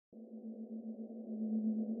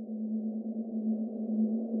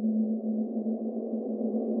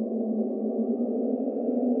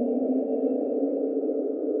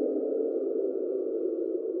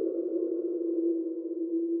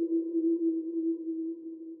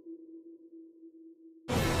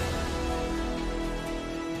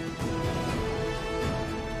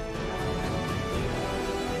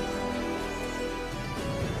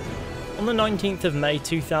On the 19th of May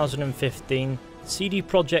 2015, CD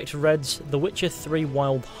Projekt Red's The Witcher 3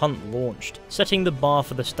 Wild Hunt launched, setting the bar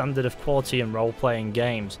for the standard of quality in role-playing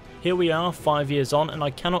games. Here we are, 5 years on, and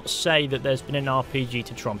I cannot say that there's been an RPG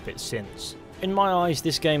to trump it since. In my eyes,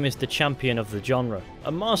 this game is the champion of the genre.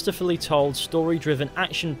 A masterfully told, story-driven,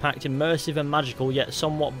 action-packed, immersive and magical yet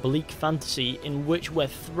somewhat bleak fantasy in which we're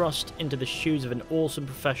thrust into the shoes of an awesome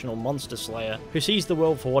professional monster slayer who sees the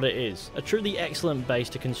world for what it is. A truly excellent base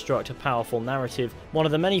to construct a powerful narrative, one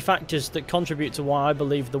of the many factors that contribute to why I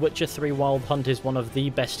believe The Witcher 3 Wild Hunt is one of the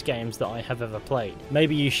best games that I have ever played.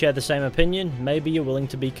 Maybe you share the same opinion, maybe you're willing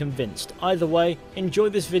to be convinced. Either way, enjoy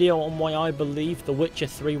this video on why I believe The Witcher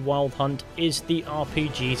 3 Wild Hunt is the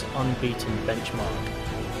RPG's unbeaten benchmark.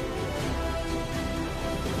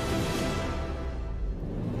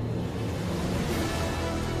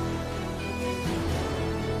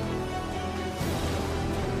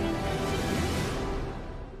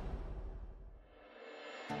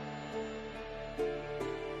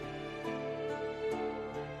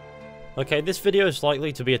 Okay, this video is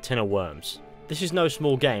likely to be a tin of worms. This is no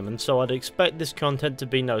small game, and so I'd expect this content to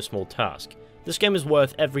be no small task. This game is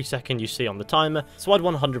worth every second you see on the timer, so I'd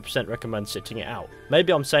 100% recommend sitting it out.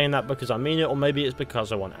 Maybe I'm saying that because I mean it, or maybe it's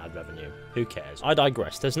because I want ad revenue. Who cares? I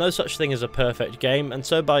digress. There's no such thing as a perfect game, and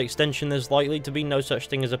so by extension there's likely to be no such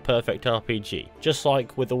thing as a perfect RPG. Just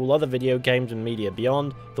like with all other video games and media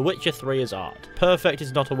beyond, The Witcher 3 is art. Perfect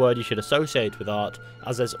is not a word you should associate with art,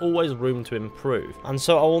 as there's always room to improve, and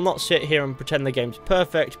so I will not sit here and pretend the game's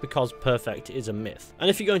perfect because perfect is a myth.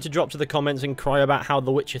 And if you're going to drop to the comments and cry about how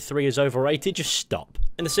The Witcher 3 is overrated, just stop.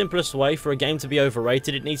 In the simplest way, for a game to be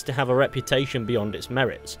overrated, it needs to have a reputation beyond its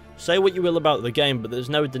merits. Say what you will about the game, but there's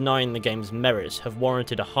no denying the game's merits have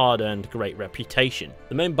warranted a hard-earned great reputation.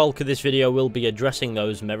 The main bulk of this video will be addressing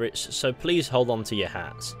those merits, so please hold on to your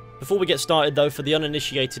hats. Before we get started though, for the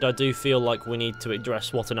uninitiated, I do feel like we need to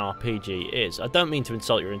address what an RPG is. I don't mean to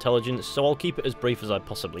insult your intelligence, so I'll keep it as brief as I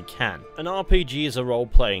possibly can. An RPG is a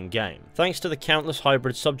role-playing game. Thanks to the countless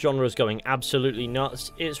hybrid subgenres going absolutely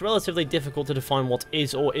nuts, it's relatively difficult to define what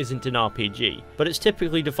is or isn't an RPG, but it's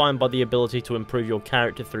typically defined by the ability to improve your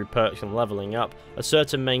character through perks and leveling up, a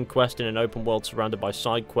certain main quest in an open world surrounded by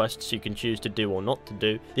side quests you can choose to do or not to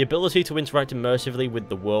do, the ability to interact immersively with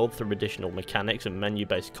the world through additional mechanics and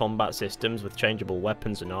menu-based combat systems with changeable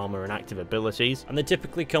weapons and armor and active abilities, and they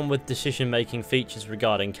typically come with decision-making features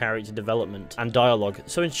regarding character development and dialogue.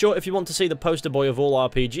 So in short, if you want to see the poster boy of all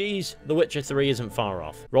RPGs, The Witcher 3 isn't far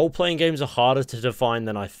off. Role-playing games are harder to define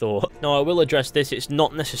than I thought. Now I will address this, it's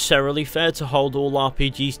not necessarily fair to hold all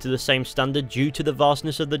RPGs to the same standard due to the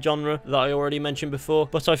vastness of the genre that I already mentioned before,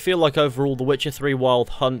 but I feel like overall The Witcher 3 Wild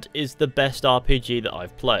Hunt is the best RPG that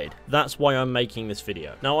I've played. That's why I'm making this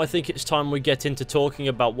video. Now I think it's time we get into talking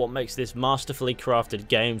about what makes this masterfully crafted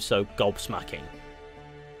game so gobsmacking.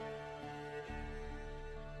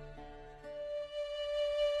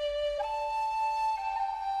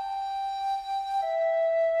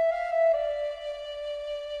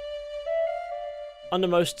 Under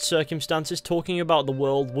most circumstances, talking about the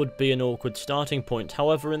world would be an awkward starting point.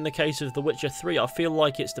 However, in the case of The Witcher 3, I feel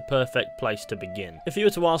like it's the perfect place to begin. If you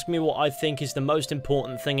were to ask me what I think is the most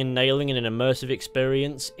important thing in nailing an immersive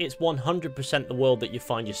experience, it's 100% the world that you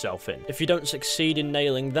find yourself in. If you don't succeed in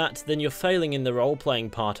nailing that, then you're failing in the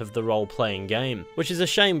role-playing part of the role-playing game. Which is a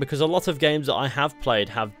shame, because a lot of games that I have played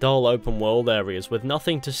have dull open-world areas with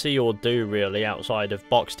nothing to see or do really outside of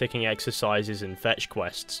box-ticking exercises and fetch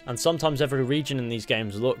quests. And sometimes every region in these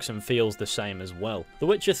games looks and feels the same as well. The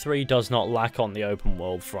Witcher 3 does not lack on the open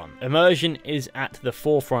world front. Immersion is at the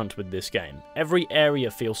forefront with this game. Every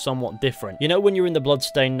area feels somewhat different. You know when you're in the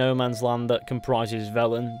bloodstained no man's land that comprises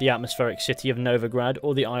Velen, the atmospheric city of Novigrad,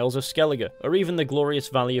 or the Isles of Skellige, or even the glorious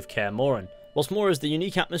valley of Kaer Morhen. What's more is the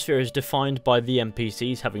unique atmosphere is defined by the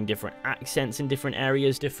NPCs having different accents in different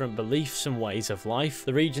areas, different beliefs and ways of life.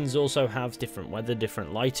 The regions also have different weather,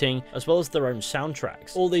 different lighting, as well as their own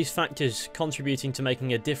soundtracks. All these factors contributing to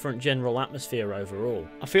making a different general atmosphere overall.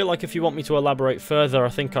 I feel like if you want me to elaborate further, I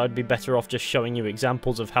think I'd be better off just showing you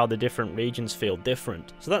examples of how the different regions feel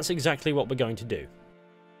different. So that's exactly what we're going to do.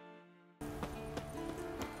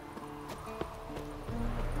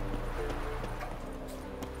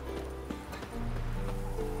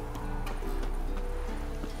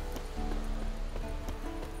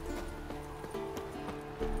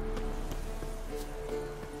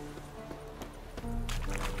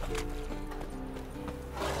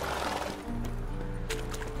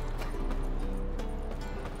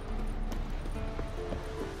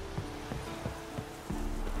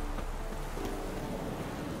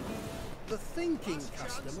 The thinking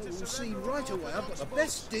customer will see right away I've got the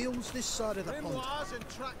best deals this side of the pond. Memoirs and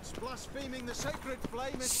tracts blaspheming the sacred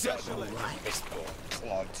flame So especially. right, this poor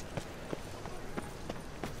clod.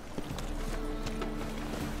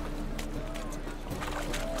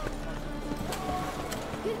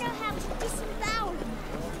 You know how to disembowel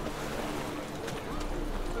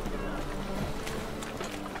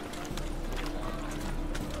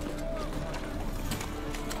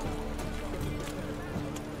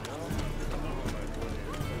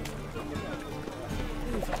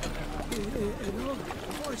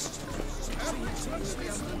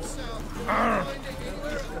a man.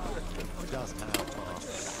 Just how far?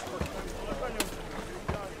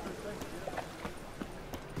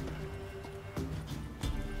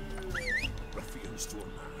 Refuse to a man,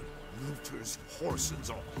 looters, horses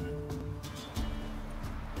all.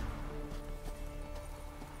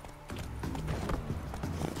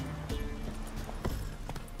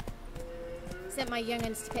 Sent my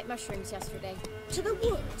young'uns to pick mushrooms yesterday. To the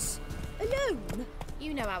woods? Alone?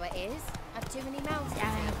 You know how it is. Have too many mouths.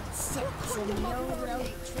 Sits in the old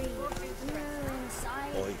oak tree.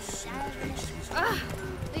 Voice and tastes Ugh!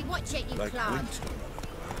 They watch it, you like clod. winter on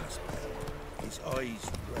a grass bed. His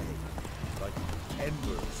eyes red, like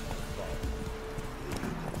embers on a fire.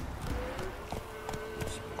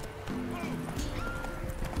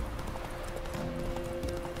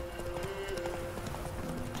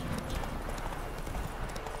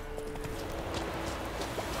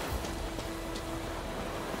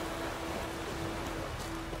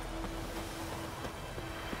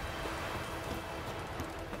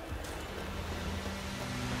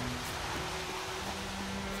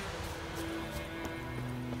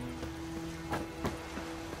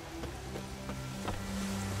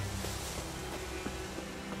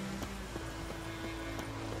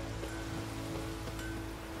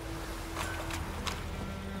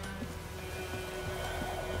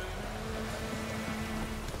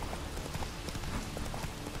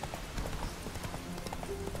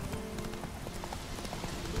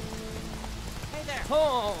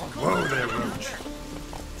 Whoa there, Roach.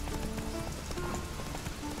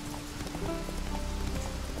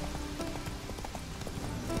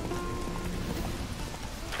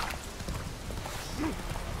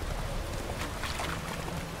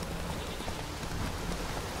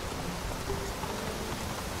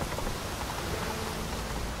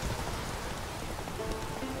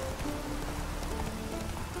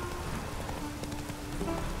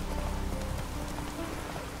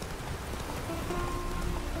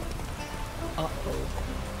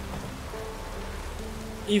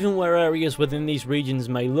 Even where areas within these regions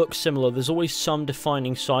may look similar, there's always some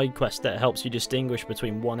defining side quest that helps you distinguish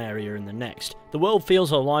between one area and the next. The world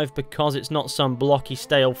feels alive because it's not some blocky,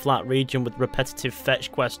 stale, flat region with repetitive fetch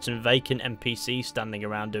quests and vacant NPCs standing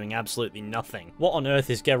around doing absolutely nothing. What on earth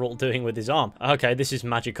is Geralt doing with his arm? Okay, this is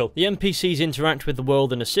magical. The NPCs interact with the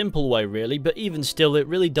world in a simple way really, but even still it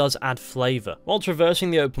really does add flavour. While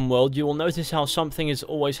traversing the open world, you will notice how something is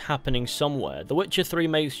always happening somewhere. The Witcher 3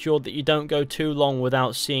 makes sure that you don't go too long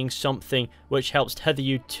without seeing something which helps tether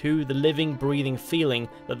you to the living, breathing feeling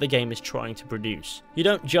that the game is trying to produce. You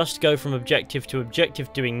don't just go from objective to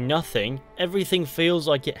objective doing nothing, everything feels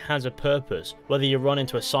like it has a purpose, whether you run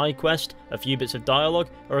into a side quest, a few bits of dialogue,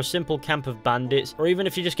 or a simple camp of bandits, or even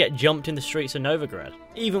if you just get jumped in the streets of Novigrad.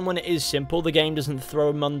 Even when it is simple, the game doesn't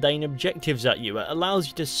throw mundane objectives at you, it allows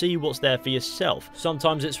you to see what's there for yourself.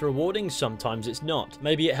 Sometimes it's rewarding, sometimes it's not.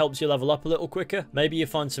 Maybe it helps you level up a little quicker, maybe you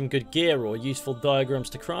find some good gear or useful diagrams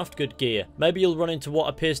to craft good gear. Maybe you'll run into what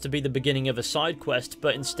appears to be the beginning of a side quest,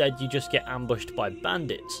 but instead you just get ambushed by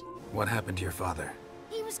bandits. What happened to your father?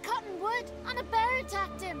 He was cutting wood and a bear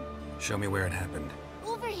attacked him. Show me where it happened.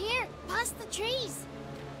 Over here, past the trees.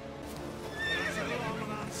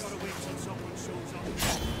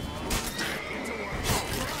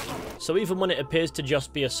 So even when it appears to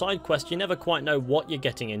just be a side quest, you never quite know what you're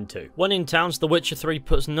getting into. When in towns, The Witcher 3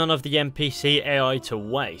 puts none of the NPC AI to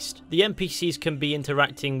waste. The NPCs can be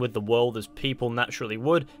interacting with the world as people naturally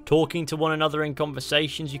would, talking to one another in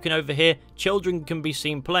conversations you can overhear, children can be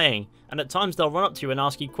seen playing, and at times they'll run up to you and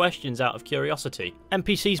ask you questions out of curiosity.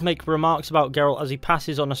 NPCs make remarks about Geralt as he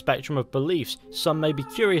passes on a spectrum of beliefs. Some may be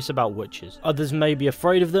curious about witches, others may be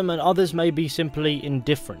afraid of them, and others may be simply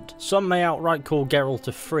indifferent. Some may outright call Geralt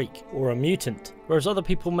a freak, or a mutant, whereas other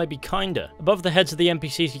people may be kinder. Above the heads of the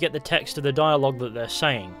NPCs you get the text of the dialogue that they're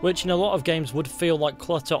saying, which in a lot of games would feel like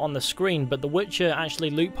clutter on the screen, but The Witcher actually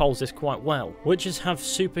loopholes this quite well. Witchers have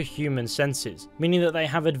superhuman senses, meaning that they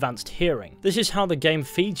have advanced hearing. This is how the game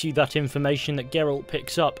feeds you that information that Geralt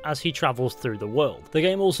picks up as he travels through the world. The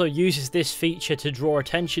game also uses this feature to draw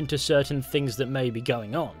attention to certain things that may be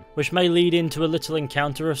going on. which may lead into a little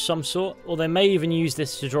encounter of some sort, or they may even use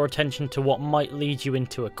this to draw attention to what might lead you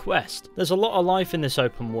into a quest. There's a lot of life in this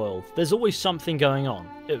open world. There's always something going on.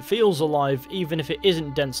 It feels alive even if it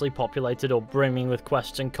isn't densely populated or brimming with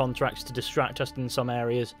quests and contracts to distract us in some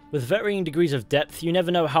areas. With varying degrees of depth, you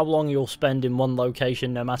never know how long you'll spend in one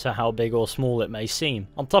location, no matter how big or small it may seem.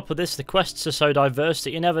 On top of this, the quests are so diverse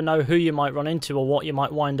that you never know who you might run into or what you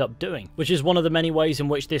might wind up doing, which is one of the many ways in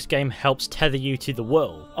which this game helps tether you to the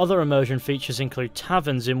world. Other immersion features include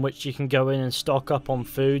taverns in which you can go in and stock up on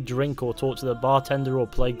food, drink, or talk to the bartender or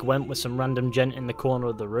play Gwent with some random gent in the corner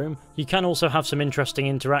of the room. You can also have some interesting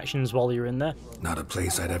interactions while you're in there. Not a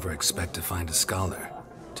place I'd ever expect to find a scholar.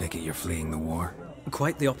 Take it you're fleeing the war?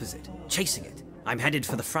 Quite the opposite. Chasing it. I'm headed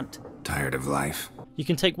for the front. Tired of life? You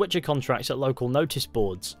can take Witcher contracts at local notice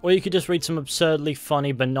boards, or you could just read some absurdly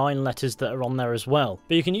funny, benign letters that are on there as well.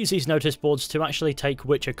 But you can use these notice boards to actually take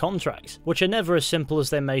Witcher contracts, which are never as simple as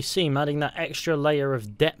they may seem, adding that extra layer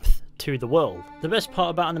of depth to the world. The best part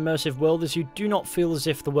about an immersive world is you do not feel as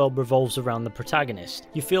if the world revolves around the protagonist.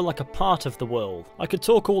 You feel like a part of the world. I could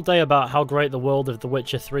talk all day about how great the world of The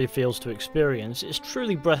Witcher 3 feels to experience. It's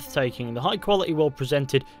truly breathtaking. The high quality world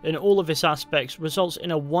presented in all of its aspects results in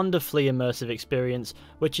a wonderfully immersive experience,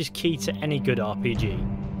 which is key to any good RPG.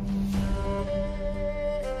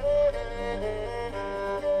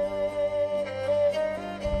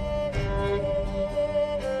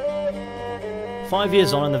 5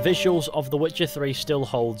 years on and the visuals of The Witcher 3 still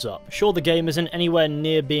holds up. Sure, the game isn't anywhere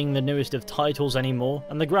near being the newest of titles anymore,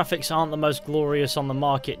 and the graphics aren't the most glorious on the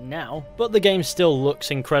market now, but the game still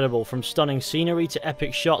looks incredible, from stunning scenery to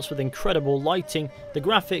epic shots with incredible lighting. The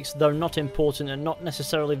graphics, though not important and not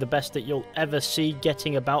necessarily the best that you'll ever see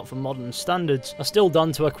getting about for modern standards, are still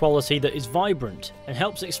done to a quality that is vibrant and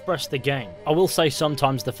helps express the game. I will say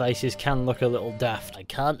sometimes the faces can look a little daft. I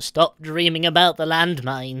can't stop dreaming about the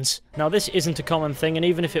landmines. Now this isn't a common thing, and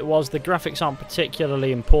even if it was, the graphics aren't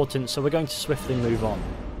particularly important, so we're going to swiftly move on.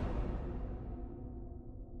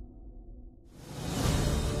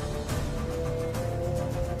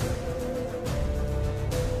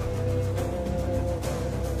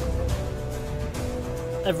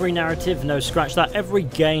 Every narrative, no scratch that, every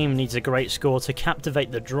game needs a great score to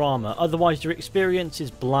captivate the drama, otherwise your experience is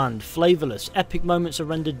bland, flavourless, epic moments are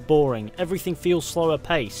rendered boring, everything feels slower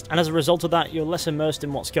paced, and as a result of that you're less immersed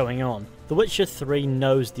in what's going on. The Witcher 3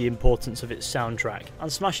 knows the importance of its soundtrack, and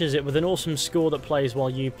smashes it with an awesome score that plays while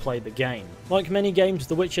you play the game. Like many games,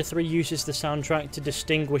 The Witcher 3 uses the soundtrack to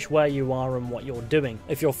distinguish where you are and what you're doing.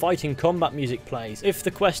 If you're fighting, combat music plays. If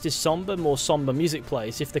the quest is somber, more somber music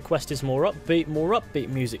plays. If the quest is more upbeat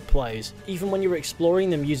music plays. Even when you're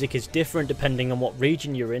exploring, the music is different depending on what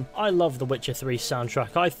region you're in. I love The Witcher 3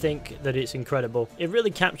 soundtrack. I think that it's incredible. It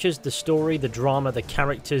really captures the story, the drama, the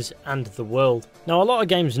characters, and the world. Now, a lot of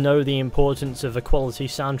games know the importance of a quality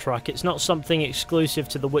soundtrack. It's not something exclusive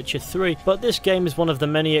to The Witcher 3, but this game is one of the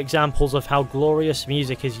many examples of how glorious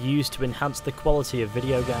music is used to enhance the quality of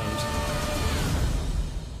video games.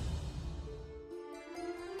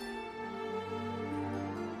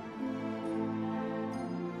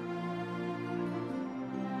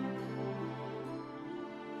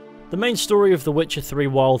 The main story of The Witcher 3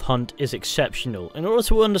 Wild Hunt is exceptional. In order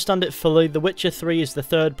to understand it fully, The Witcher 3 is the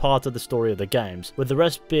third part of the story of the games, with the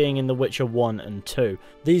rest being in The Witcher 1 and 2.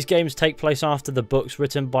 These games take place after the books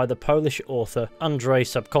written by the Polish author Andrzej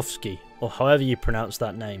Sapkowski, or however you pronounce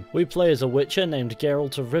that name. We play as a Witcher named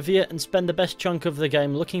Geralt of Rivia and spend the best chunk of the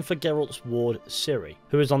game looking for Geralt's ward, Ciri,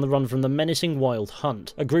 who is on the run from the menacing Wild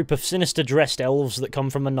Hunt, a group of sinister dressed elves that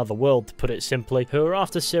come from another world, to put it simply, who are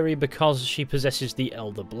after Ciri because she possesses the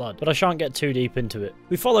Elder Blood. But I shan't get too deep into it.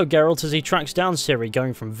 We follow Geralt as he tracks down Ciri,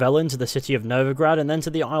 going from Velen to the city of Novigrad and then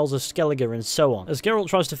to the Isles of Skellige and so on. As Geralt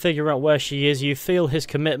tries to figure out where she is, you feel his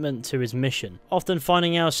commitment to his mission, often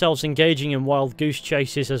finding ourselves engaging in wild goose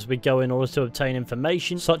chases as we go in order to obtain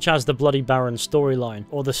information, such as the Bloody Baron storyline,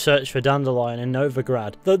 or the search for Dandelion in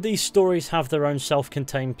Novigrad. Though these stories have their own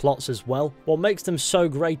self-contained plots as well, what makes them so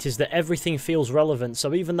great is that everything feels relevant,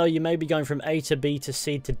 so even though you may be going from A to B to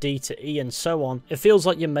C to D to E and so on, it feels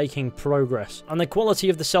like you're making progress. And the quality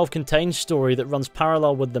of the self-contained story that runs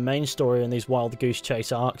parallel with the main story in these wild goose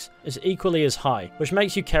chase arcs is equally as high, which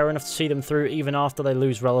makes you care enough to see them through even after they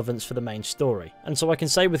lose relevance for the main story. And so I can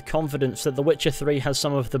say with confidence that The Witcher 3 has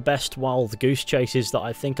some of the best wild goose chases that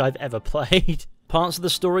I think I've ever played. Parts of the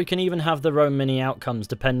story can even have their own mini outcomes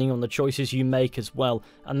depending on the choices you make as well,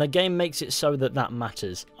 and the game makes it so that that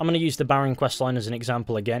matters. I'm going to use the Baron questline as an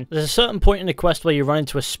example again. There's a certain point in the quest where you run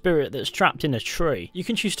into a spirit that's trapped in a tree. You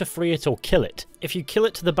can choose to free it or kill it. If you kill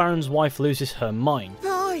it, the Baron's wife loses her mind.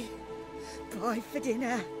 Bye. Bye for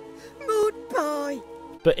dinner. Mood bye.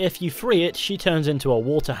 but if you free it, she turns into a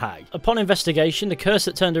water hag. Upon investigation, the curse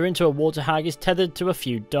that turned her into a water hag is tethered to a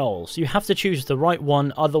few dolls. You have to choose the right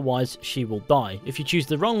one, otherwise she will die. If you choose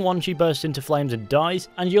the wrong one, she bursts into flames and dies,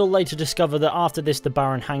 and you'll later discover that after this the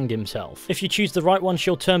Baron hanged himself. If you choose the right one,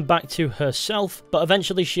 she'll turn back to herself, but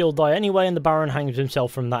eventually she'll die anyway and the Baron hangs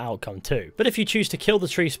himself from that outcome too. But if you choose to kill the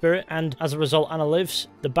tree spirit, and as a result Anna lives,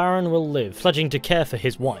 the Baron will live, pledging to care for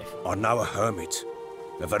his wife. I know a hermit,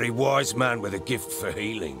 a very wise man with a gift for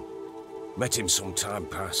healing. Met him some time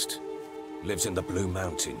past. Lives in the Blue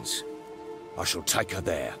Mountains. I shall take her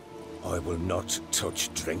there. I will not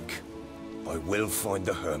touch drink. I will find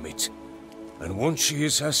the hermit. And once she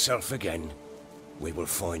is herself again, we will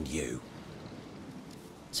find you.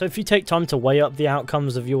 So if you take time to weigh up the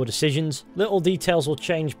outcomes of your decisions, little details will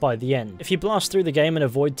change by the end. If you blast through the game and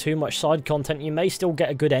avoid too much side content, you may still get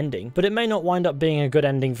a good ending, but it may not wind up being a good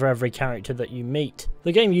ending for every character that you meet.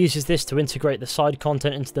 The game uses this to integrate the side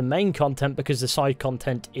content into the main content because the side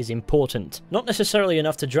content is important. Not necessarily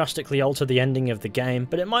enough to drastically alter the ending of the game,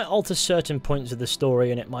 but it might alter certain points of the story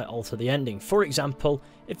and it might alter the ending. For example,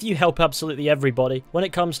 if you help absolutely everybody, when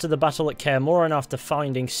it comes to the battle at Kaer Morhen after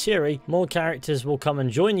finding Ciri, more characters will come and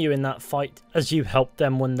join you in that fight as you helped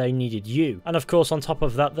them when they needed you. And of course, on top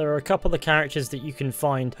of that, there are a couple of characters that you can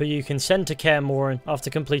find who you can send to Kaer Morhen after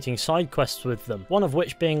completing side quests with them, one of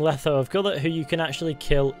which being Letho of Gullett, who you can actually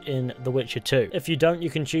kill in The Witcher 2. If you don't, you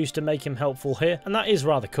can choose to make him helpful here, and that is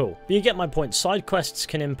rather cool. But you get my point, side quests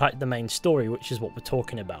can impact the main story, which is what we're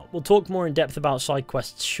talking about. We'll talk more in depth about side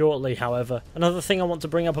quests shortly, however. Another thing I want to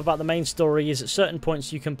bring up about the main story is at certain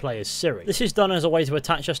points you can play as Ciri. This is done as a way to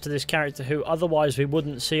attach us to this character who otherwise we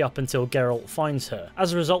wouldn't see up until Geralt finds her.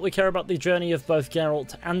 As a result, we care about the journey of both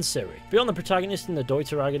Geralt and Ciri. Beyond the protagonist and the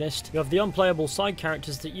deuteragonist, you have the unplayable side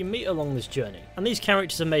characters that you meet along this journey, and these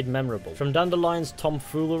characters are made memorable. From Dandelion's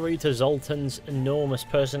tomfoolery to Zoltan's enormous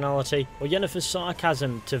personality, or Yennefer's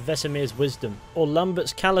sarcasm to Vesemir's wisdom, or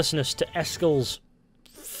Lambert's callousness to Eskel's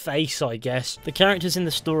face, I guess. The characters in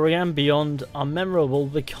the story and beyond are memorable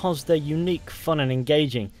because they're unique, fun and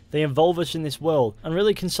engaging. They involve us in this world and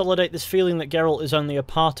really consolidate this feeling that Geralt is only a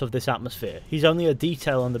part of this atmosphere. He's only a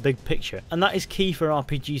detail on the big picture, and that is key for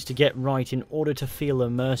RPGs to get right in order to feel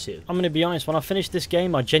immersive. I'm going to be honest, when I finished this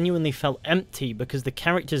game I genuinely felt empty because the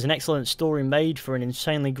character's an excellent story made for an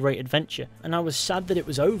insanely great adventure, and I was sad that it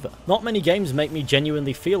was over. Not many games make me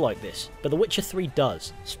genuinely feel like this, but The Witcher 3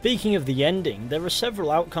 does. Speaking of the ending, there are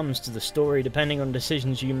several outcomes to the story depending on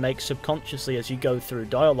decisions you make subconsciously as you go through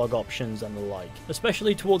dialogue options and the like.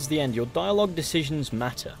 Especially towards the end, your dialogue decisions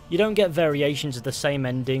matter. You don't get variations of the same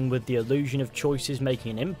ending with the illusion of choices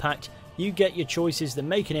making an impact. You get your choices that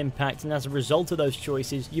make an impact, and as a result of those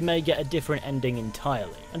choices, you may get a different ending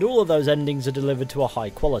entirely. And all of those endings are delivered to a high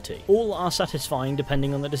quality. All are satisfying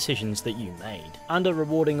depending on the decisions that you made, and are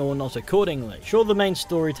rewarding or not accordingly. Sure, the main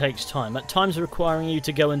story takes time, at times requiring you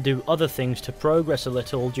to go and do other things to progress a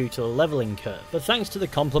little due to the leveling curve, but thanks to the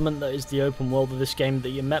compliment that is the open world of this game that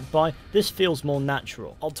you're met by, this feels more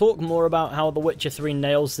natural. I'll talk more about how The Witcher 3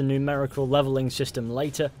 nails the numerical leveling system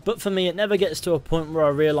later, but for me it never gets to a point where I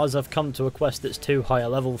realise I've come to a quest that's too high a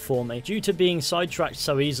level for me, due to being sidetracked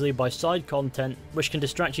so easily by side content which can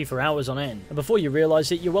distract you for hours on end, and before you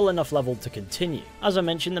realise it you're well enough leveled to continue. As I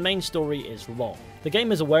mentioned, the main story is long. The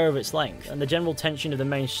game is aware of its length and the general tension of the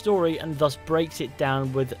main story, and thus breaks it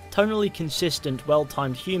down with tonally consistent,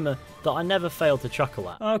 well-timed humour that I never fail to chuckle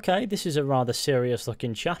at. Okay, this is a rather serious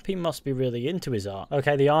looking chap, he must be really into his art.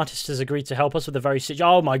 Okay, the artist has agreed to help us with a very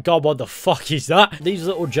oh my god, what the fuck is that? These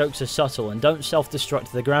little jokes are subtle and don't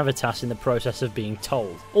self-destruct the gravitas in the process of being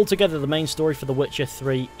told. Altogether, the main story for The Witcher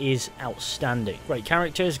 3 is outstanding. Great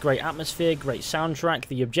characters, great atmosphere, great soundtrack,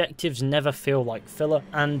 the objectives never feel like filler,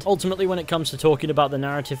 and ultimately when it comes to talking about the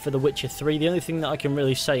narrative for The Witcher 3, the only thing that I can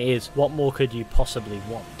really say is, what more could you possibly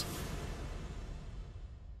want?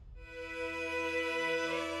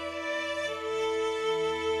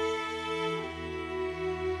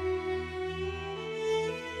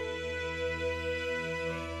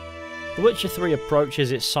 The Witcher 3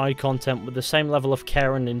 approaches its side content with the same level of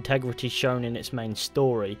care and integrity shown in its main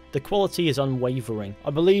story. The quality is unwavering.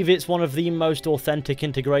 I believe it's one of the most authentic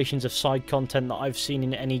integrations of side content that I've seen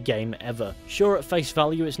in any game ever. Sure, at face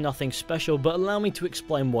value it's nothing special, but allow me to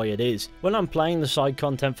explain why it is. When I'm playing the side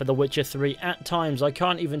content for The Witcher 3, at times I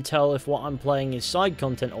can't even tell if what I'm playing is side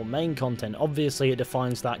content or main content. Obviously it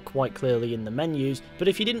defines that quite clearly in the menus, but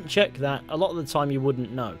if you didn't check that, a lot of the time you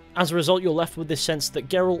wouldn't know. As a result, you're left with this sense that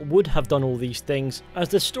Geralt would have done all these things, as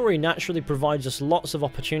the story naturally provides us lots of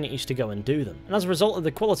opportunities to go and do them. And as a result of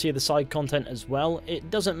the quality of the side content as well,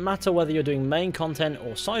 it doesn't matter whether you're doing main content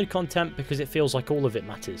or side content because it feels like all of it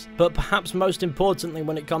matters. But perhaps most importantly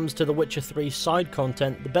when it comes to The Witcher 3 side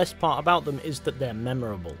content, the best part about them is that they're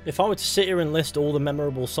memorable. If I were to sit here and list all the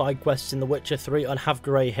memorable side quests in The Witcher 3, I'd have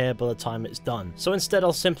grey hair by the time it's done. So instead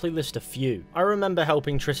I'll simply list a few. I remember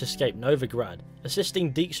helping Triss escape Novigrad,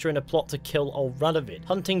 assisting Dijkstra in a plot to kill old Radovid,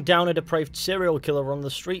 hunting down a depraved serial killer on the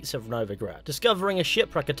streets of Novigrad, discovering a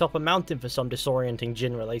shipwreck atop a mountain for some disorienting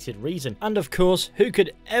djinn-related reason, and of course, who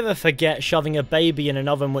could ever forget shoving a baby in an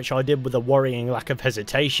oven, which I did with a worrying lack of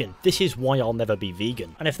hesitation. This is why I'll never be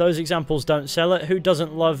vegan. And if those examples don't sell it, who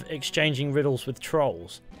doesn't love exchanging riddles with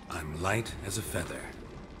trolls? I'm light as a feather,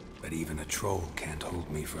 but even a troll can't hold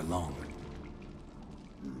me for long.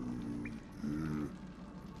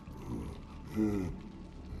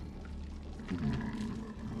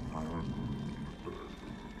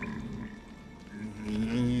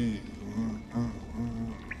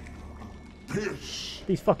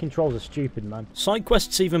 These fucking trolls are stupid, man. Side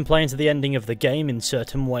quests even play into the ending of the game in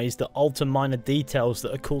certain ways that alter minor details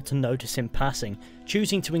that are cool to notice in passing.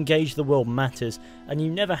 Choosing to engage the world matters, and you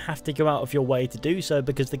never have to go out of your way to do so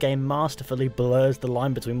because the game masterfully blurs the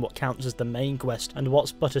line between what counts as the main quest and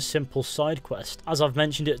what's but a simple side quest. As I've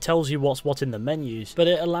mentioned, it tells you what's what in the menus, but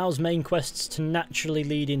it allows main quests to naturally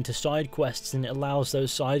lead into side quests, and it allows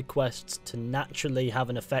those side quests to naturally have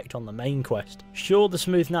an effect on the main quest. Sure, the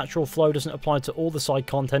smooth natural flow doesn't apply to all the side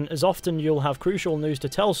content, as often you'll have crucial news to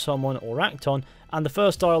tell someone or act on, and the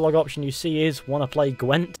first dialogue option you see is, "Wanna play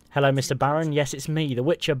Gwent? Hello Mr. Baron, yes it's me, the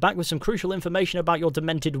Witcher, back with some crucial information about your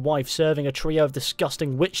demented wife serving a trio of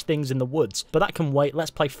disgusting witch things in the woods. But that can wait,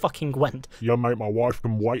 let's play fucking Gwent." Yeah mate, my wife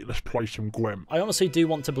can wait, let's play some Gwent. I honestly do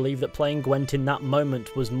want to believe that playing Gwent in that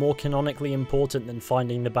moment was more canonically important than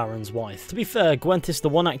finding the Baron's wife. To be fair, Gwent is the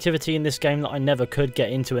one activity in this game that I never could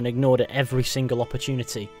get into and ignored at every single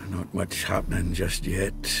opportunity. Not much happening just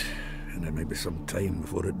yet, and there may be some time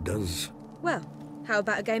before it does. Well, how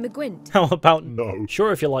about a game of Gwent? How about no?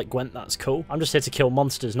 Sure, if you like Gwent, that's cool. I'm just here to kill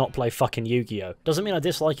monsters, not play fucking Yu-Gi-Oh! Doesn't mean I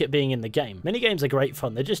dislike it being in the game. Minigames are great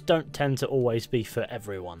fun, they just don't tend to always be for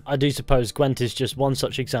everyone. I do suppose Gwent is just one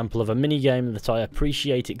such example of a minigame that I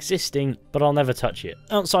appreciate existing, but I'll never touch it.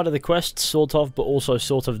 Outside of the quests, sort of, but also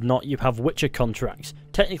sort of not, you have Witcher contracts.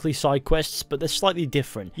 Technically side quests, but they're slightly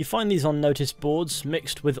different. You find these on notice boards,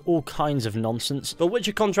 mixed with all kinds of nonsense. But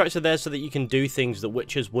Witcher contracts are there so that you can do things that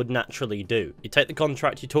Witchers would naturally do. You take the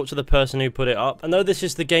contract, you talk to the person who put it up, and though this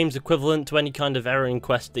is the game's equivalent to any kind of errand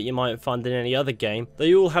quest that you might find in any other game,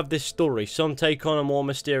 they all have this story. Some take on a more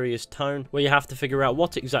mysterious tone, where you have to figure out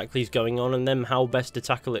what exactly is going on and then how best to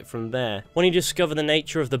tackle it from there. When you discover the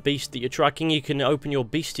nature of the beast that you're tracking, you can open your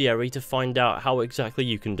bestiary to find out how exactly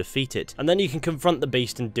you can defeat it, and then you can confront the beast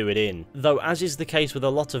and do it in. Though, as is the case with a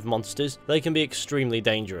lot of monsters, they can be extremely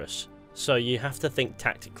dangerous, so you have to think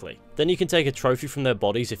tactically. Then you can take a trophy from their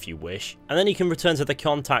bodies if you wish, and then you can return to the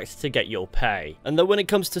contact to get your pay. And though when it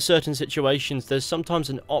comes to certain situations, there's sometimes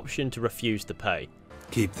an option to refuse the pay.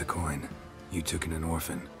 Keep the coin. You took in an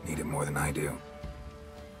orphan. Need it more than I do.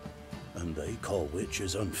 And they call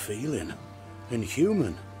witches unfeeling,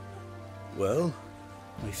 inhuman. Well,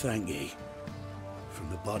 I thank ye, from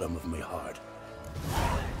the bottom of my heart.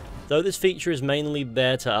 Though this feature is mainly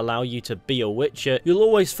there to allow you to be a Witcher, you'll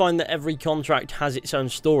always find that every contract has its own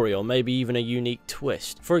story, or maybe even a unique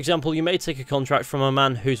twist. For example, you may take a contract from a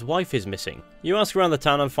man whose wife is missing. You ask around the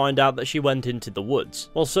town and find out that she went into the woods.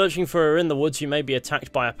 While searching for her in the woods, you may be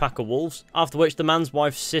attacked by a pack of wolves, after which the man's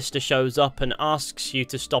wife's sister shows up and asks you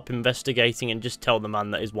to stop investigating and just tell the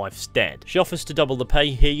man that his wife's dead. She offers to double the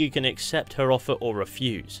pay. Here you can accept her offer or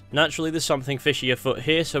refuse. Naturally, there's something fishy afoot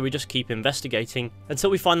here, so we just keep investigating until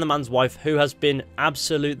we find the man's wife, who has been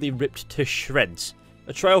absolutely ripped to shreds.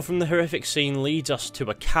 A trail from the horrific scene leads us to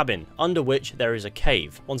a cabin, under which there is a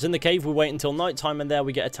cave. Once in the cave, we wait until nighttime, and there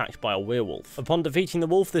we get attacked by a werewolf. Upon defeating the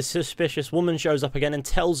wolf, this suspicious woman shows up again and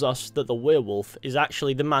tells us that the werewolf is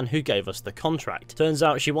actually the man who gave us the contract. Turns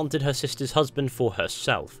out she wanted her sister's husband for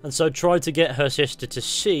herself, and so tried to get her sister to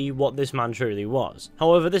see what this man truly was.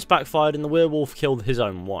 However, this backfired and the werewolf killed his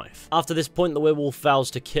own wife. After this point, the werewolf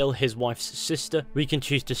vows to kill his wife's sister. We can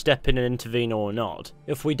choose to step in and intervene or not.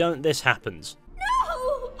 If we don't, this happens.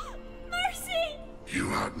 No! Mercy! You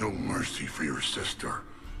had no mercy for your sister.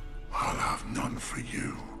 I'll have none for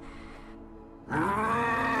you.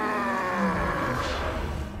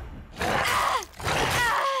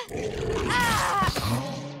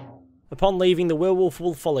 Upon leaving, the werewolf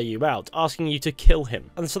will follow you out, asking you to kill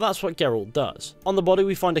him, and so that's what Geralt does. On the body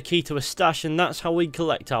we find a key to a stash, and that's how we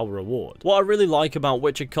collect our reward. What I really like about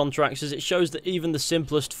Witcher contracts is it shows that even the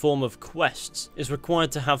simplest form of quests is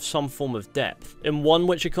required to have some form of depth. In one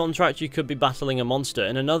Witcher contract you could be battling a monster,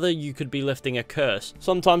 in another you could be lifting a curse.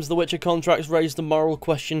 Sometimes the Witcher contracts raise the moral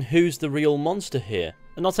question, who's the real monster here?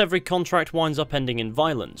 And not every contract winds up ending in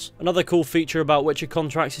violence. Another cool feature about Witcher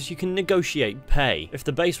contracts is you can negotiate pay. If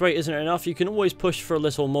the base rate isn't enough, you can always push for a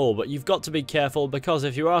little more, but you've got to be careful because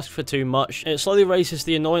if you ask for too much, it slowly raises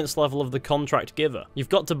the annoyance level of the contract giver. You've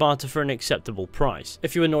got to barter for an acceptable price.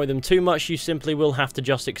 If you annoy them too much, you simply will have to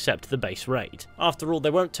just accept the base rate. After all, they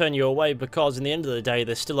won't turn you away because in the end of the day,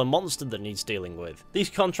 there's still a monster that needs dealing with. These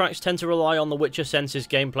contracts tend to rely on the Witcher Senses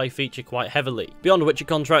gameplay feature quite heavily. Beyond Witcher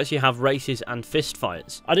contracts, you have races and fistfights.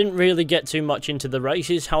 I didn't really get too much into the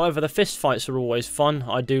races, however the fistfights are always fun.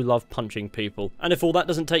 I do love punching people. And if all that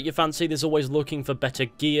doesn't take your fancy, there's always looking for better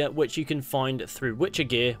gear, which you can find through Witcher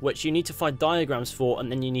gear, which you need to find diagrams for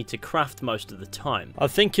and then you need to craft most of the time. I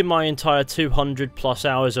think in my entire 200 plus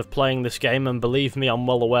hours of playing this game, and believe me I'm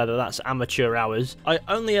well aware that that's amateur hours, I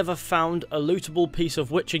only ever found a lootable piece of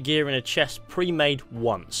Witcher gear in a chest pre-made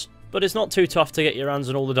once. But it's not too tough to get your hands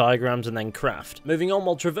on all the diagrams and then craft. Moving on,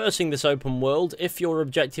 while traversing this open world, if your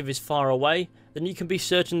objective is far away, then you can be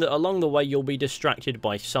certain that along the way you'll be distracted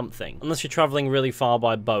by something. Unless you're travelling really far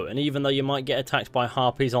by boat, and even though you might get attacked by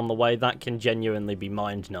harpies on the way, that can genuinely be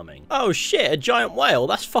mind-numbing. Oh shit, a giant whale,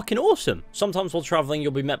 that's fucking awesome! Sometimes while travelling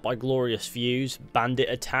you'll be met by glorious views, bandit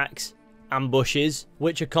attacks, ambushes,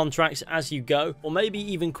 Witcher contracts as you go, or maybe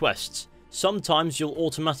even quests. Sometimes you'll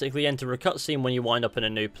automatically enter a cutscene when you wind up in a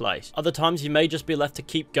new place. Other times you may just be left to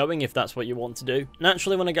keep going if that's what you want to do.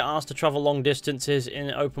 Naturally, when I get asked to travel long distances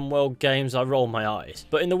in open world games, I roll my eyes.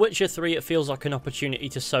 But in The Witcher 3 it feels like an opportunity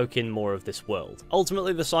to soak in more of this world.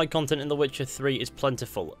 Ultimately, the side content in The Witcher 3 is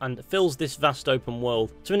plentiful and fills this vast open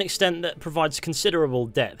world to an extent that provides considerable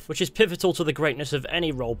depth, which is pivotal to the greatness of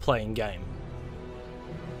any role-playing game.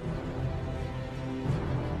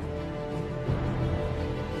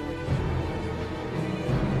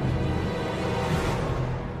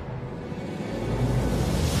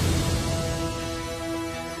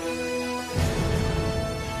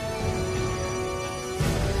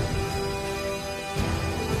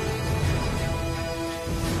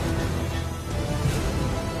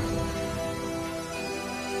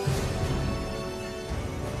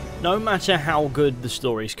 No matter how good the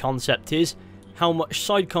story's concept is, how much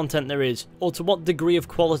side content there is, or to what degree of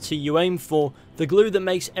quality you aim for, the glue that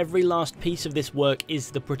makes every last piece of this work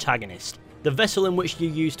is the protagonist. The vessel in which you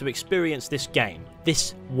use to experience this game,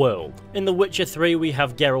 this world. In The Witcher 3 we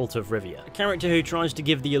have Geralt of Rivia, a character who tries to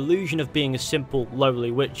give the illusion of being a simple,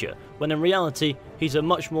 lowly Witcher, when in reality he's a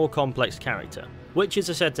much more complex character. Witchers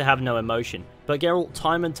are said to have no emotion, but Geralt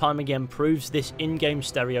time and time again proves this in-game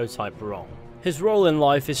stereotype wrong. His role in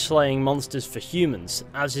life is slaying monsters for humans,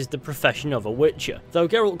 as is the profession of a Witcher, though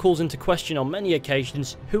Geralt calls into question on many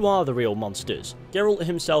occasions who are the real monsters. Geralt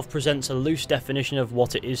himself presents a loose definition of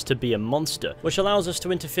what it is to be a monster, which allows us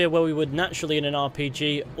to interfere where we would naturally in an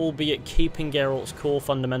RPG, albeit keeping Geralt's core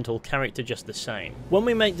fundamental character just the same. When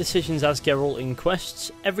we make decisions as Geralt in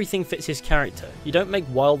quests, everything fits his character. You don't make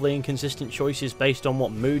wildly inconsistent choices based on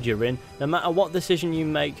what mood you're in. No matter what decision you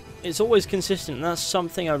make, it's always consistent, and that's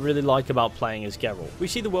something I really like about playing as Geralt. We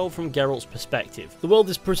see the world from Geralt's perspective. The world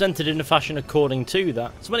is presented in a fashion according to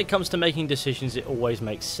that, so when it comes to making decisions it always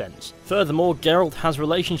makes sense. Furthermore, Geralt has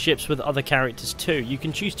relationships with other characters too. You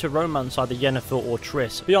can choose to romance either Yennefer or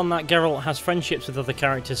Triss. Beyond that, Geralt has friendships with other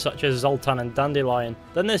characters such as Zoltan and Dandelion.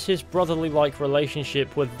 Then there's his brotherly-like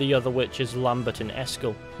relationship with the other witches Lambert and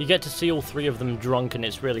Eskel. You get to see all three of them drunk and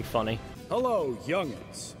it's really funny. Hello,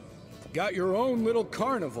 young'uns. Got your own little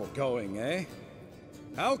carnival going, eh?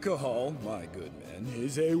 Alcohol, my good men,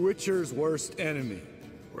 is a Witcher's worst enemy.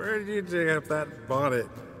 Where did you dig up that bonnet?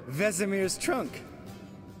 Vesemir's trunk.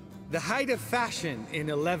 The height of fashion in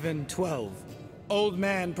 1112. Old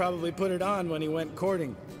man probably put it on when he went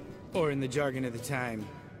courting. Or in the jargon of the time,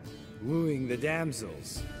 wooing the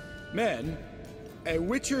damsels. Men, a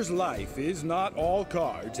Witcher's life is not all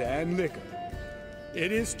cards and liquor.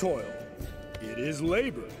 It is toil. It is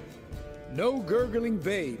labor. No gurgling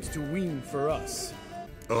babes to wean for us.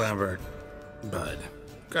 Lambert, bud,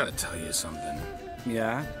 gotta tell you something.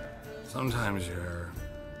 Yeah? Sometimes you're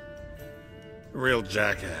a real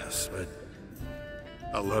jackass, but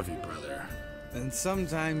I love you, brother. And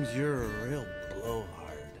sometimes you're a real blowhard.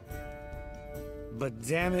 But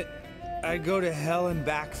damn it, I'd go to hell and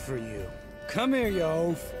back for you. Come here, you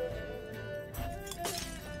oaf.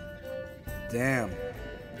 Damn.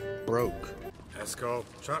 Broke. Escort,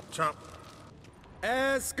 chop chop.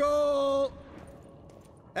 Escort!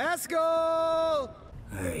 Escort!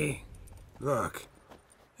 Hey, look.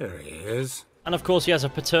 There he is. And of course he has a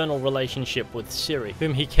paternal relationship with Ciri,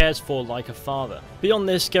 whom he cares for like a father. Beyond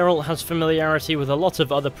this, Geralt has familiarity with a lot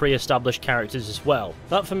of other pre-established characters as well.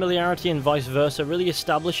 That familiarity and vice versa really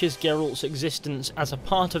establishes Geralt's existence as a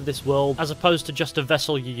part of this world, as opposed to just a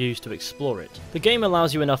vessel you use to explore it. The game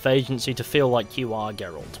allows you enough agency to feel like you are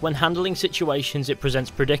Geralt. When handling situations, it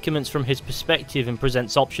presents predicaments from his perspective and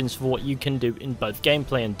presents options for what you can do in both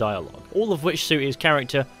gameplay and dialogue, all of which suit his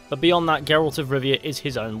character. But beyond that, Geralt of Rivia is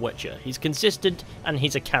his own Witcher. He's consistent and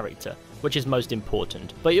he's a character, which is most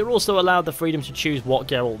important. But you're also allowed the freedom to choose what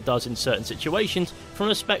Geralt does in certain situations from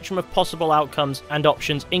a spectrum of possible outcomes and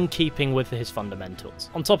options in keeping with his fundamentals.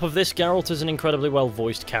 On top of this, Geralt is an incredibly well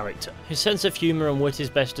voiced character. His sense of humour and wit is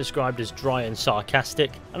best described as dry and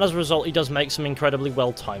sarcastic, and as a result he does make some incredibly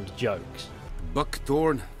well timed jokes.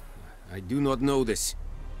 Buckthorn, I do not know this,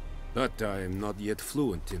 but I am not yet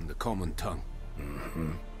fluent in the common tongue.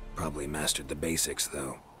 Probably mastered the basics,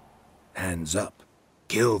 though. Hands up.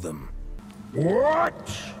 Kill them. What?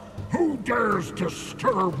 Who dares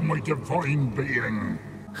disturb my divine being?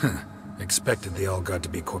 Expected the All-God to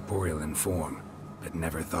be corporeal in form, but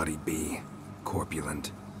never thought he'd be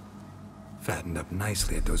corpulent. Fattened up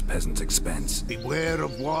nicely at those peasants' expense. Beware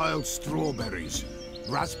of wild strawberries.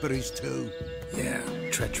 Raspberries too. Yeah,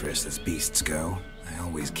 treacherous as beasts go. I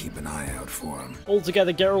always keep an eye out for them.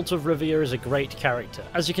 Altogether, Geralt of Rivia is a great character.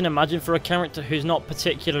 As you can imagine, for a character who's not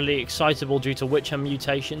particularly excitable due to Witcher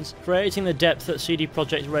mutations, creating the depth that CD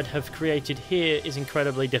Projekt Red have created here is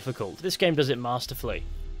incredibly difficult. This game does it masterfully.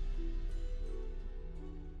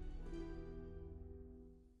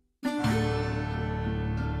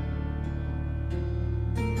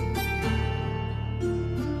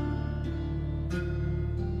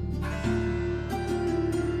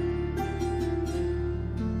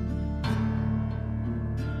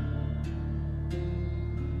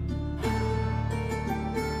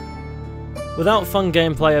 Without fun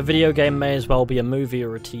gameplay, a video game may as well be a movie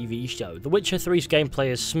or a TV show. The Witcher 3's gameplay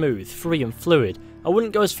is smooth, free and fluid. I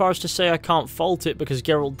wouldn't go as far as to say I can't fault it because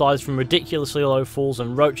Geralt dies from ridiculously low falls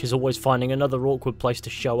and Roach is always finding another awkward place to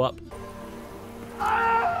show up.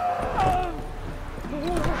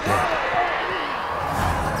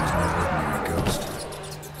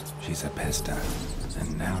 She's a pesta,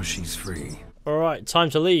 and now she's free. Alright,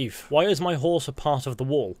 time to leave. Why is my horse a part of the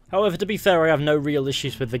wall? However, to be fair, I have no real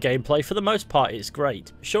issues with the gameplay. For the most part, it's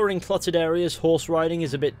great. Sure, in cluttered areas, horse riding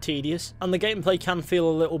is a bit tedious, and the gameplay can feel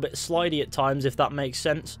a little bit slidey at times, if that makes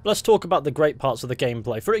sense. But let's talk about the great parts of the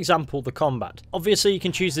gameplay. For example, the combat. Obviously, you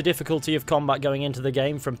can choose the difficulty of combat going into the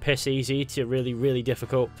game, from piss easy to really, really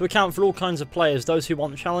difficult, to account for all kinds of players, those who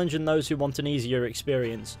want challenge and those who want an easier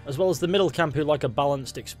experience, as well as the middle camp who like a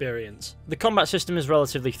balanced experience. The combat system is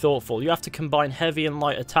relatively thoughtful. You have to combine heavy and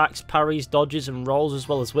light attacks, parries, dodges and rolls, as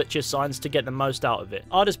well as Witcher signs to get the most out of it.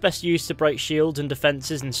 Art is best used to break shields and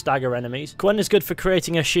defenses and stagger enemies. Gwen is good for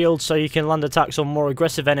creating a shield so you can land attacks on more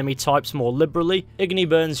aggressive enemy types more liberally. Igni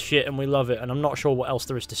burns shit and we love it, and I'm not sure what else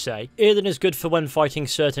there is to say. Earden is good for when fighting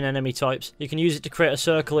certain enemy types. You can use it to create a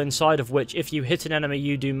circle inside of which if you hit an enemy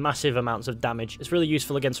you do massive amounts of damage. It's really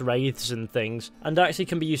useful against wraiths and things, and actually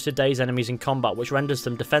can be used to daze enemies in combat, which renders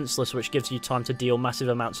them defenseless, which gives you time to deal massive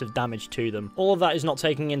amounts of damage to them. All of that is not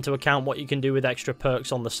taking into account what you can do with extra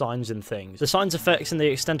perks on the signs and things. The signs' effects and the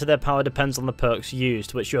extent of their power depends on the perks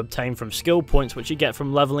used, which you obtain from skill points which you get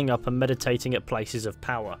from leveling up and meditating at places of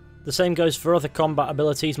power. The same goes for other combat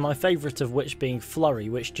abilities, my favourite of which being Flurry,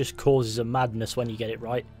 which just causes a madness when you get it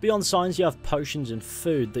right. Beyond signs, you have potions and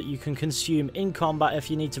food that you can consume in combat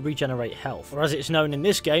if you need to regenerate health, or as it's known in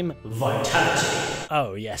this game, Vitality.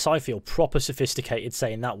 Oh yes, I feel proper sophisticated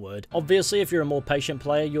saying that word. Obviously, if you're a more patient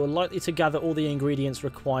player, you're likely to gather all the ingredients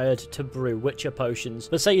required to brew Witcher potions.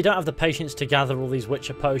 But say you don't have the patience to gather all these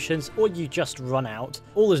Witcher potions, or you just run out,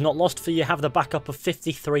 all is not lost, for you have the backup of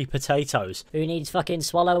 53 potatoes. Who needs fucking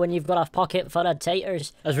swallow when you've got a pocket full of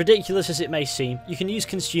taters? As ridiculous as it may seem, you can use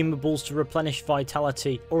consumables to replenish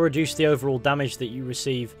vitality or reduce the overall damage that you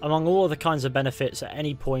receive, among all other kinds of benefits at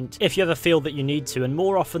any point, if you ever feel that you need to, and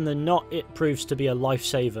more often than not, it proves to be a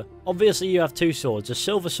lifesaver. Obviously, you have two swords, a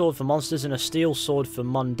silver sword for monsters and a steel sword for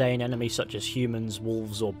mundane enemies such as humans,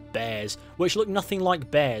 wolves, or bears, which look nothing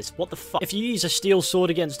like bears. What the fuck? If you use a steel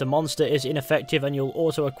sword against a monster, it's ineffective and you'll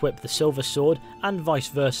auto-equip the silver sword, and vice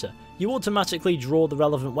versa. You automatically draw the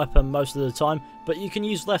relevant weapon most of the time, but you can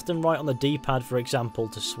use left and right on the D-pad, for example,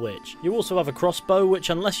 to switch. You also have a crossbow, which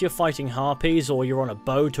unless you're fighting harpies or you're on a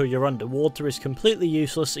boat or you're underwater is completely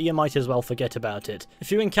useless, so you might as well forget about it.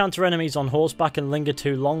 If you encounter enemies on horseback and linger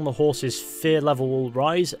too long, the horse's fear level will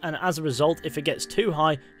rise, and as a result, if it gets too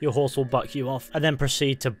high, your horse will buck you off and then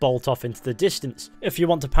proceed to bolt off into the distance. If you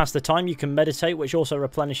want to pass the time, you can meditate, which also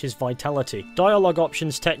replenishes vitality. Dialogue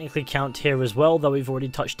options technically count here as well, though we've already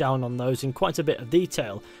touched down on those in quite a bit of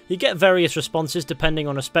detail. You get various responses depending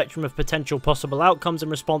on a spectrum of potential possible outcomes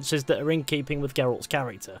and responses that are in keeping with Geralt's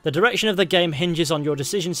character. The direction of the game hinges on your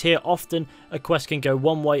decisions here. Often, a quest can go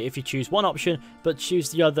one way if you choose one option, but choose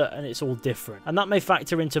the other and it's all different. And that may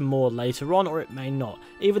factor into more later on, or it may not.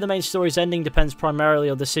 Even the main story's ending depends primarily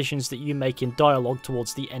on decisions that you make in dialogue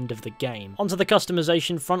towards the end of the game. Onto the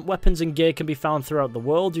customization front, weapons and gear can be found throughout the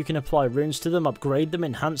world. You can apply runes to them, upgrade them,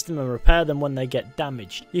 enhance them and repair them when they get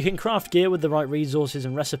damaged. You can craft gear with the right resources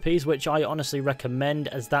and recipes, which I honestly recommend,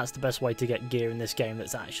 as that's the best way to get gear in this game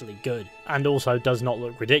that's actually good, and also does not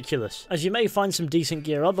look ridiculous, as you may find some decent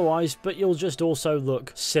gear otherwise, but you'll just also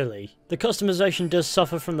look silly. The customization does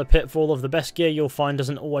suffer from the pitfall of the best gear you'll find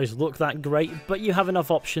doesn't always look that great, but you have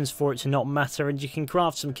enough options for it to not matter, and you can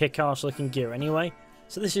craft some kick-ass looking gear anyway,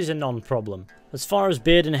 so this is a non-problem. As far as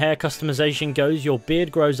beard and hair customization goes, your beard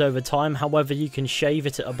grows over time, however you can shave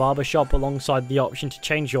it at a barbershop alongside the option to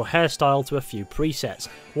change your hairstyle to a few presets,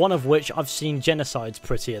 one of which I've seen Genocide's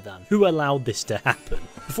prettier than. Who allowed this to happen?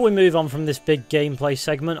 Before we move on from this big gameplay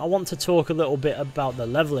segment, I want to talk a little bit about the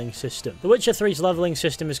leveling system. The Witcher 3's leveling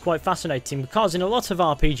system is quite fascinating because in a lot of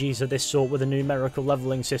RPGs of this sort with a numerical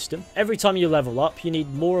leveling system, every time you level up you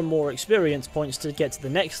need more and more experience points to get to the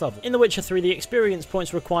next level. In The Witcher 3 the experience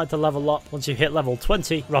points required to level up once you hit level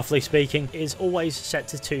 20, roughly speaking, is always set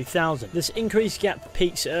to 2000. This increased gap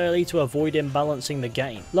peaks early to avoid imbalancing the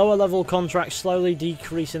game. Lower level contracts slowly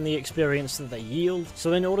decrease in the experience that they yield,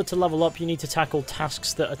 so in order to level up you need to tackle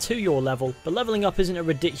tasks that are to your level, but leveling up isn't a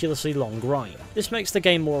ridiculously long grind. This makes the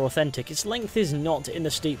game more authentic. Its length is not in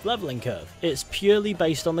the steep leveling curve, it's purely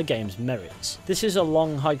based on the game's merits. This is a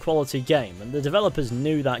long, high quality game, and the developers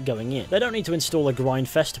knew that going in. They don't need to install a grind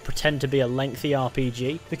fest to pretend to be a lengthy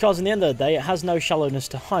RPG, because in the end of the day it has no shallowness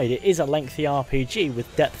to hide. It is a lengthy RPG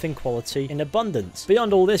with depth and quality in abundance.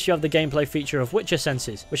 Beyond all this, you have the gameplay feature of Witcher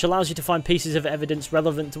Senses, which allows you to find pieces of evidence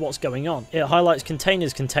relevant to what's going on. It highlights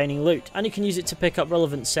containers containing loot, and you can use it to pick up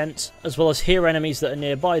relevant scents, as well as hear enemies that are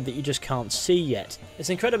nearby that you just can't see yet. It's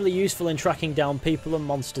incredibly useful in tracking down people and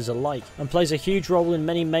monsters alike, and plays a huge role in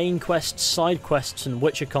many main quests, side quests, and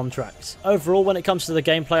Witcher contracts. Overall, when it comes to the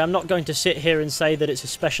gameplay, I'm not going to sit here and say that it's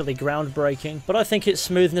especially groundbreaking, but I think its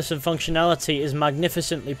smoothness and functionality is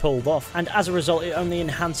magnificently pulled off, and as a result it only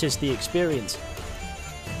enhances the experience.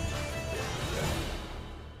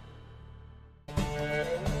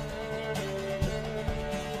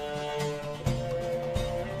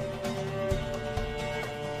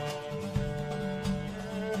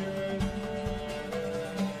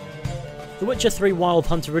 The Witcher 3 Wild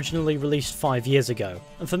Hunt originally released 5 years ago,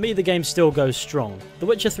 and for me the game still goes strong. The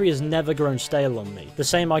Witcher 3 has never grown stale on me. The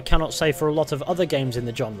same I cannot say for a lot of other games in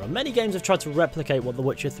the genre. Many games have tried to replicate what The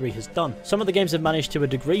Witcher 3 has done. Some of the games have managed to a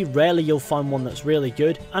degree, rarely you'll find one that's really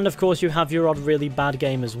good, and of course you have your odd really bad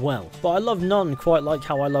game as well. But I love none quite like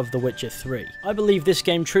how I love The Witcher 3. I believe this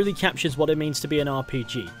game truly captures what it means to be an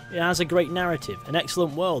RPG. It has a great narrative, an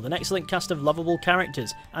excellent world, an excellent cast of lovable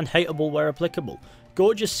characters, and hateable where applicable.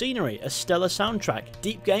 Gorgeous scenery, a stellar soundtrack,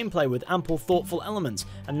 deep gameplay with ample thoughtful elements,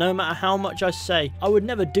 and no matter how much I say, I would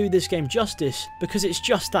never do this game justice because it's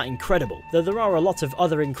just that incredible. Though there are a lot of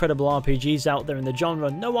other incredible RPGs out there in the genre,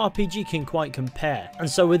 no RPG can quite compare. And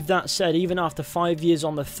so with that said, even after 5 years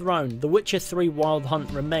on the throne, The Witcher 3 Wild Hunt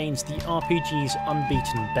remains the RPG's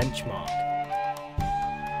unbeaten benchmark.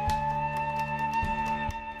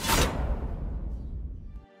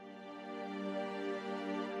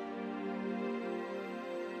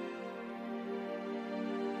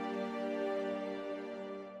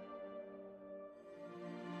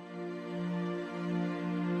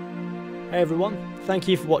 Hey everyone, thank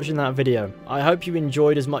you for watching that video. I hope you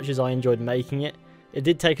enjoyed as much as I enjoyed making it. It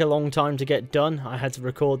did take a long time to get done. I had to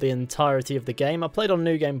record the entirety of the game. I played on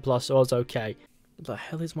New Game Plus, so I was okay. What the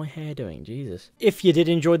hell is my hair doing? Jesus. If you did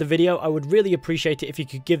enjoy the video, I would really appreciate it if you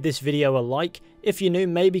could give this video a like. If you're new,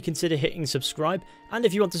 maybe consider hitting subscribe. And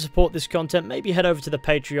if you want to support this content, maybe head over to the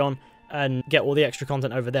Patreon and get all the extra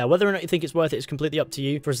content over there. Whether or not you think it's worth it is completely up to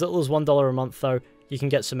you. For as little as $1 a month though, you can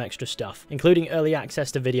get some extra stuff, including early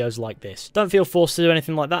access to videos like this. Don't feel forced to do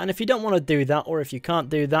anything like that, and if you don't want to do that, or if you can't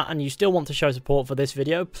do that and you still want to show support for this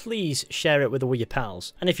video, please share it with all your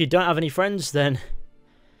pals. And if you don't have any friends, then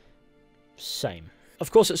same. Of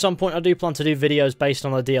course, at some point I do plan to do videos based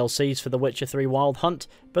on the DLCs for The Witcher 3 Wild Hunt,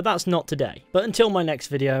 but that's not today. But until my next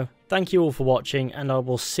video, thank you all for watching, and I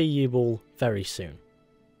will see you all very soon.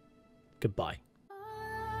 Goodbye.